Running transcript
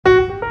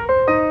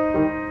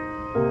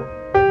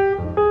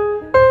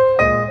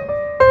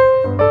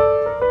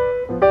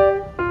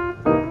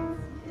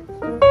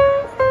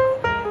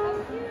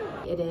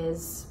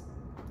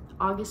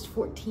August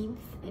 14th.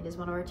 It is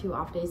one of our 2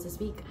 off days this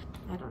week.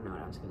 I don't know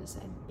what I was gonna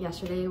say.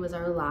 Yesterday was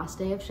our last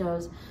day of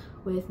shows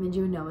with Minju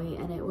and Noe,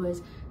 and it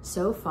was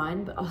so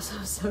fun, but also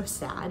so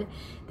sad.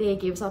 They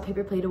gave us all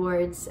paper plate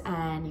awards,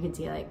 and you can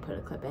see I like put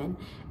a clip in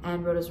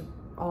and wrote us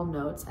all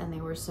notes, and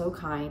they were so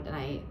kind, and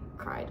I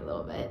cried a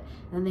little bit.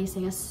 And then they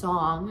sang a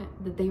song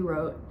that they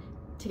wrote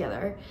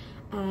together,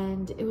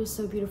 and it was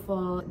so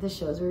beautiful. The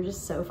shows were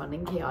just so fun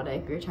and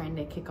chaotic. We were trying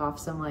to kick off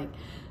some like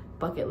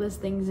bucket list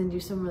things and do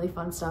some really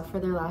fun stuff for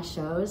their last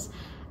shows.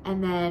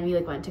 And then we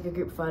like went and took a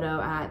group photo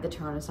at the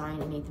Toronto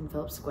Sign in Nathan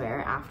Phillips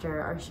Square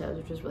after our shows,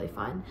 which was really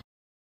fun.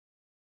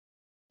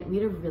 We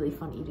had a really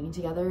fun evening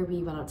together.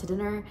 We went out to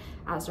dinner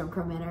at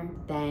Stormcrow Manor.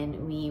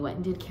 Then we went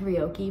and did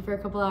karaoke for a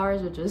couple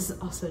hours, which was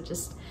also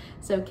just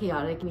so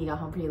chaotic. We got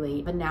home pretty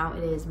late, but now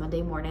it is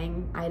Monday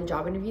morning. I had a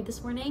job interview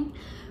this morning,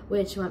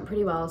 which went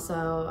pretty well,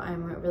 so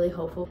I'm really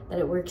hopeful that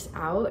it works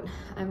out.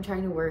 I'm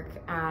trying to work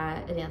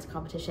at a dance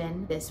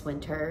competition this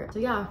winter. So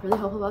yeah, really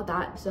hopeful about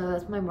that. So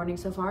that's my morning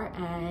so far,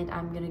 and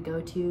I'm gonna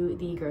go to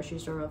the grocery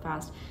store real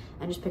fast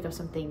and just pick up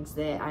some things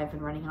that I've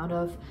been running out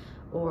of,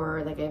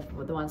 or like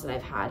the ones that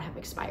I've had have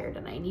expired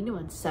and I need new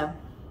ones, so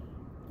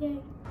yay.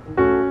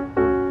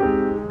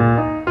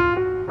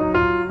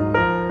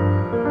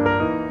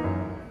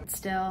 It's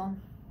still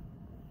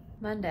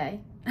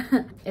Monday.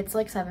 It's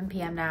like 7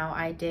 p.m. now.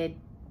 I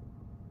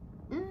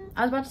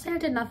was about to say I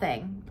did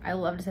nothing. I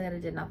love to say that I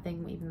did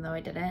nothing, even though I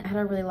didn't. I had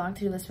a really long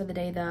to-do list for the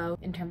day though,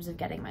 in terms of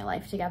getting my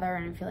life together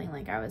and feeling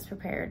like I was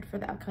prepared for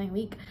the upcoming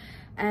week.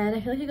 And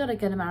I feel like I got a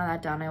good amount of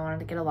that done. I wanted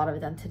to get a lot of it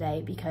done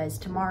today because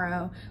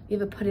tomorrow we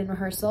have a put-in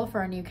rehearsal for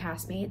our new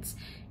castmates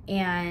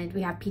and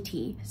we have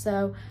PT.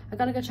 So I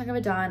got a good chunk of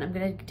it done. I'm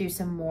gonna do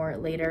some more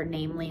later,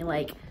 namely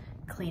like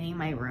cleaning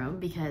my room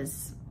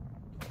because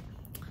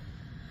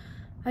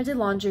I did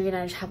laundry and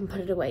I just haven't put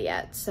it away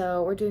yet.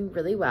 So we're doing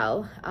really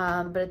well,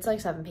 but it's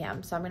like 7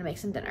 p.m. so I'm gonna make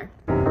some dinner.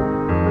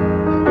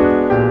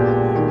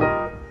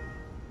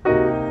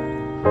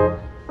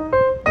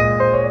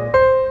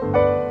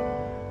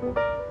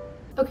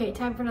 Okay,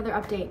 time for another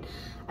update.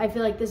 I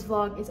feel like this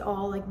vlog is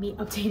all like me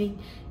updating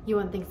you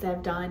on things that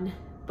I've done,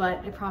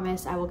 but I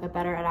promise I will get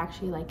better at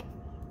actually like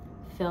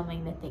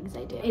filming the things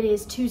I do. It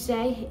is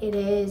Tuesday. It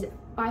is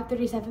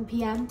 5:37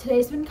 p.m.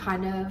 Today's been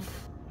kind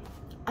of,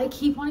 I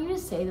keep wanting to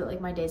say that like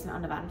my day's been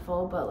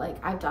uneventful, but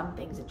like I've done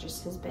things. It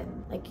just has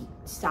been like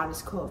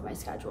status quo of my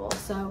schedule.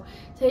 So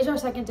today's our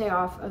second day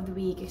off of the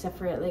week, except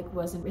for it like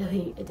wasn't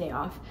really a day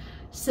off.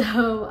 So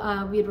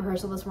we had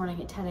rehearsal this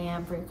morning at 10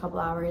 a.m. for a couple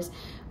hours.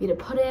 We had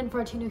to put in for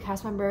our 2 new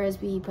cast members.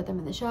 We put them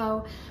in the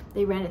show.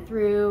 They ran it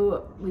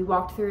through. We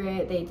walked through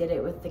it. They did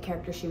it with the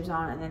character shoes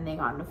on, and then they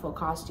got into full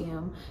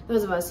costume.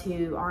 Those of us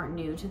who aren't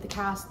new to the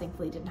cast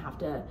thankfully didn't have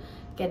to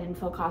get in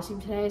full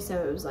costume today,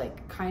 so it was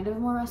like kind of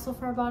more restful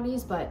for our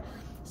bodies, but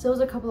still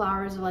was a couple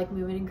hours of like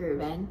moving and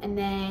grooving. And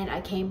then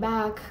I came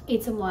back,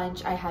 ate some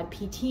lunch. I had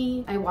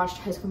PT. I watched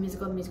High School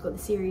Musical, the musical, the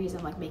series,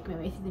 and like making my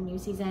way through the new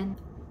season.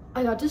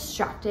 I got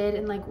distracted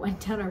and like went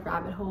down a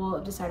rabbit hole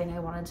of deciding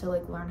I wanted to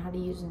like learn how to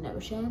use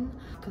Notion,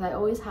 because I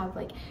always have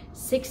like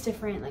 6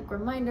 different like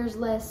reminders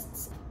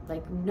lists,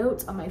 like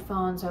notes on my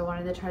phone, so I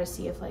wanted to try to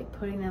see if like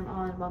putting them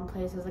all in one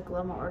place was like a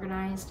little more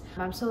organized.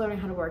 I'm still learning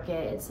how to work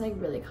it. It's like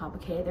really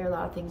complicated. There are a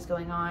lot of things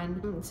going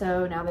on.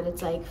 So now that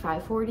it's like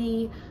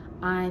 5:40,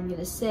 I'm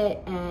gonna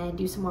sit and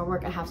do some more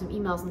work. I have some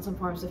emails and some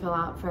forms to fill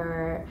out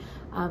for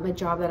a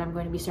job that I'm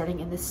going to be starting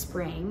in the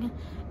spring.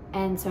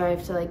 And so I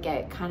have to like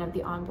get kind of the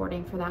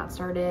onboarding for that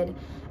started.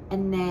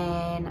 And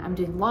then I'm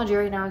doing laundry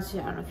right now, so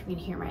I don't know if you can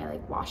hear my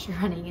like washer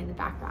running in the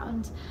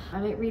background. I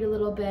might read a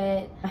little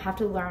bit. I have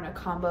to learn a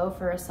combo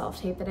for a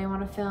self-tape that I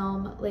want to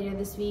film later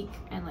this week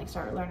and like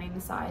start learning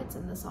the sides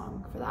and the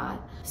song for that.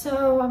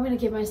 So I'm gonna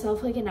give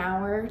myself like an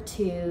hour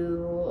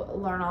to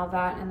learn all of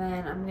that, and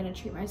then I'm gonna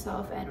treat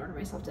myself and order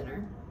myself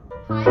dinner.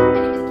 Hi, my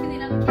name is Keighley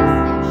and I'm a kiss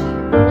and she,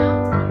 her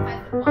pronouns, and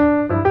I'm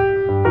 5'1".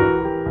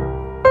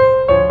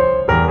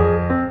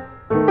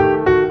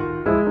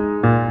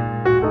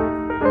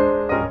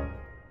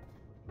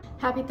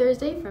 Happy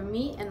Thursday from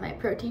me and my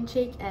protein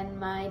shake and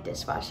my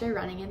dishwasher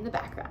running in the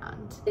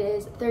background. It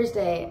is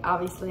Thursday.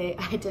 Obviously,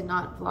 I did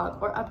not vlog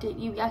or update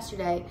you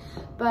yesterday,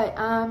 but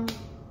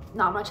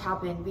not much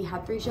happened. We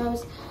had 3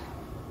 shows.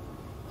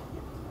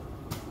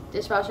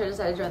 Dishwasher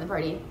decided to join the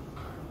party.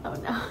 Oh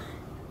no.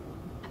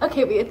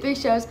 Okay, we had 3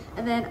 shows,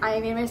 and then I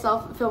made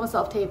myself film a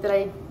self-tape that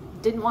I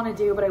didn't want to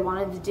do, but I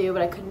wanted to do,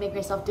 but I couldn't make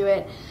myself do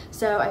it.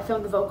 So I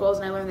filmed the vocals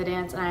and I learned the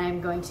dance, and I'm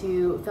going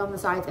to film the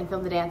sides and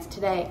film the dance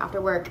today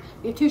after work.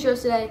 We have 2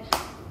 shows today.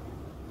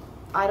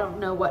 I don't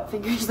know what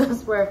fingers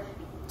those were.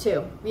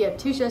 2. We have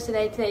 2 shows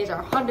today. Today is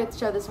our 100th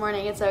show this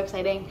morning. It's so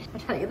exciting. I'm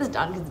trying to get this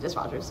done because the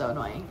dishwasher is so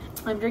annoying.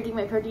 I'm drinking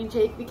my protein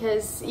shake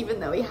because even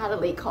though we had a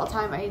late call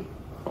time, I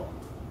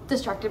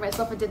distracted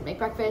myself and didn't make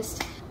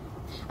breakfast.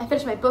 I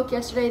finished my book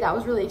yesterday. That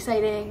was really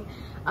exciting.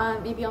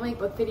 Maybe I'll make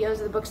book videos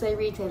of the books that I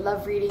read, because I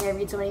love reading. I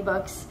read so many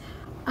books.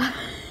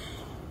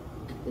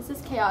 This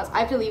is chaos. I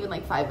have to leave in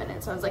like 5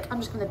 minutes, so I was like, I'm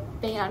just gonna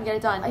bang it out and get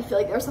it done. I feel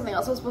like there was something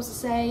else I was supposed to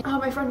say. Oh,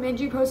 my friend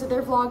Minju posted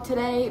their vlog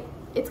today.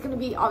 it's gonna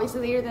be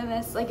obviously later than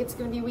this. Like, it's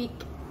gonna be a week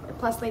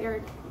plus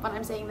later when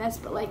I'm saying this,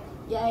 but like,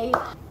 yay.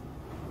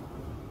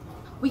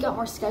 We got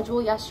more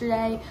schedule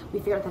yesterday. We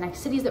figured out the next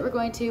cities that we're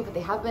going to, but they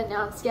haven't been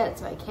announced yet,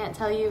 so I can't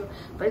tell you.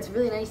 But it's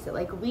really nice that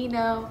like we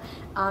know,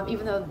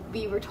 even though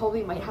we were told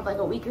we might have like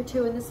a week or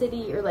two in the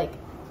city or like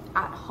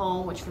at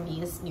home, which for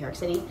me is New York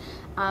City.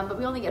 But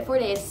we only get 4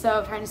 days, so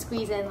I'm trying to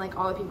squeeze in like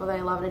all the people that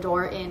I love and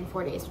adore in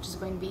 4 days, which is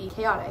going to be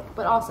chaotic,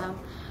 but awesome.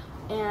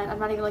 And I'm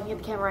not even looking at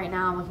the camera right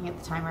now. I'm looking at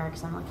the timer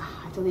because I'm like, oh,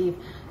 I have to leave.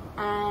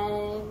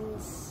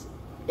 And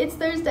it's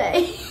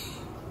Thursday.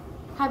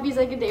 Happy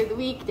second day of the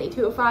week, day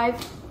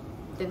 205.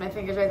 Did my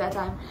fingers right that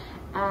time.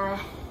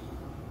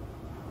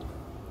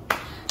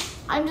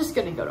 I'm just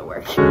gonna go to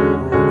work. Mrs.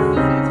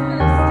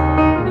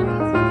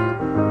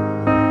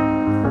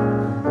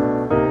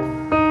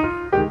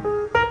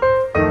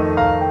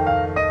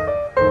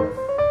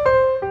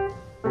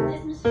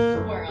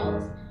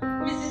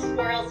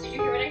 Swirls, did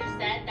you hear what I just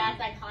said? That's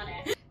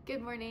iconic.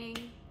 Good morning.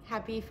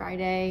 Happy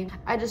Friday.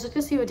 I just looked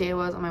to see what day it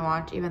was on my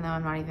watch, even though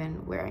I'm not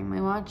even wearing my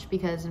watch,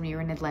 because when we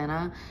were in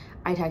Atlanta,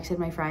 I texted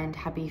my friend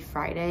happy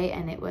Friday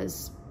and it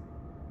was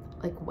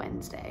like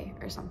Wednesday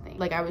or something.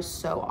 Like, I was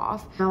so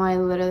off. Now I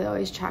literally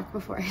always check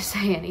before I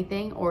say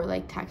anything or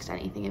like text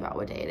anything about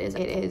what day it is.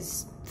 It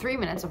is 3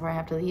 minutes before I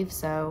have to leave,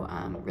 so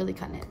really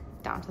cutting it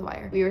down to the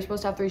wire. We were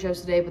supposed to have 3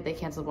 shows today, but they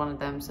canceled one of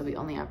them, so we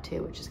only have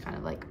 2, which is kind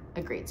of like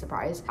a great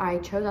surprise. I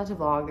chose not to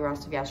vlog the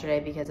rest of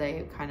yesterday because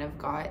I kind of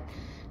got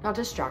not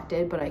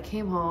distracted, but I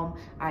came home,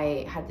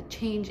 I had to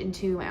change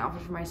into my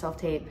outfit for my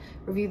self-tape,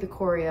 review the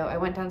choreo. I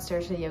went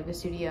downstairs to the yoga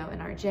studio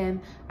in our gym.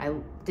 I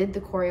did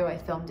the choreo, I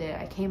filmed it,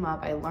 I came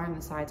up, I learned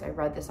the sides, I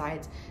read the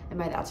sides, and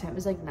by that time it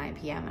was like 9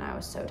 p.m. and I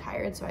was so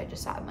tired, so I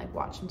just sat and like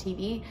watched some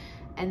TV.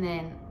 And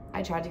then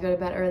I tried to go to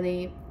bed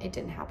early, it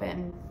didn't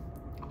happen.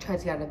 Tried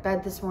to get out of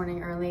bed this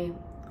morning early,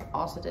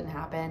 also didn't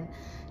happen.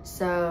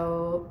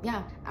 So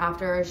yeah,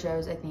 after our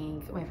shows, I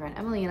think my friend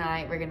Emily and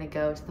I were gonna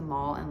go to the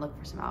mall and look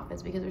for some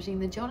outfits because we're seeing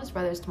the Jonas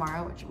Brothers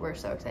tomorrow, which we're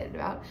so excited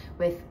about,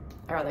 with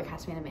our other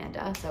castmate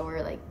Amanda. So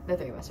we're like, the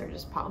 3 of us are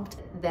just pumped.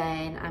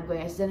 Then I'm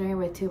going out to dinner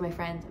with 2 of my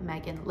friends,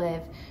 Megan,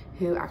 Liv,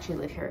 who actually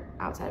live here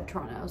outside of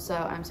Toronto. So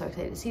I'm so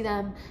excited to see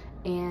them.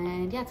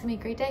 And yeah, it's gonna be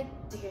a great day.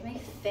 So here's my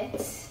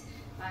fit.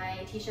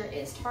 My t-shirt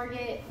is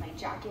Target, my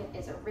jacket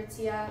is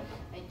Aritzia,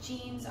 my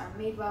jeans are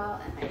Madewell,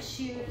 and my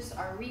shoes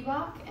are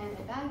Reebok, and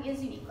my bag is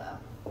Uniqlo.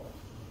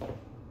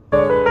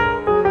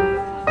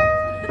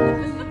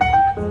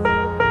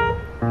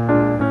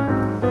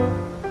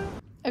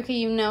 Okay,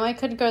 you know I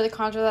couldn't go to the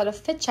concert without a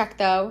fit check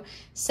though.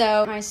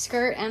 So my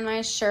skirt and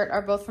my shirt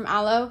are both from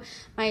Aloe,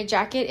 my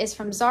jacket is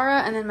from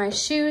Zara, and then my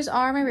shoes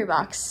are my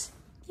Reeboks.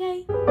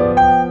 Yay!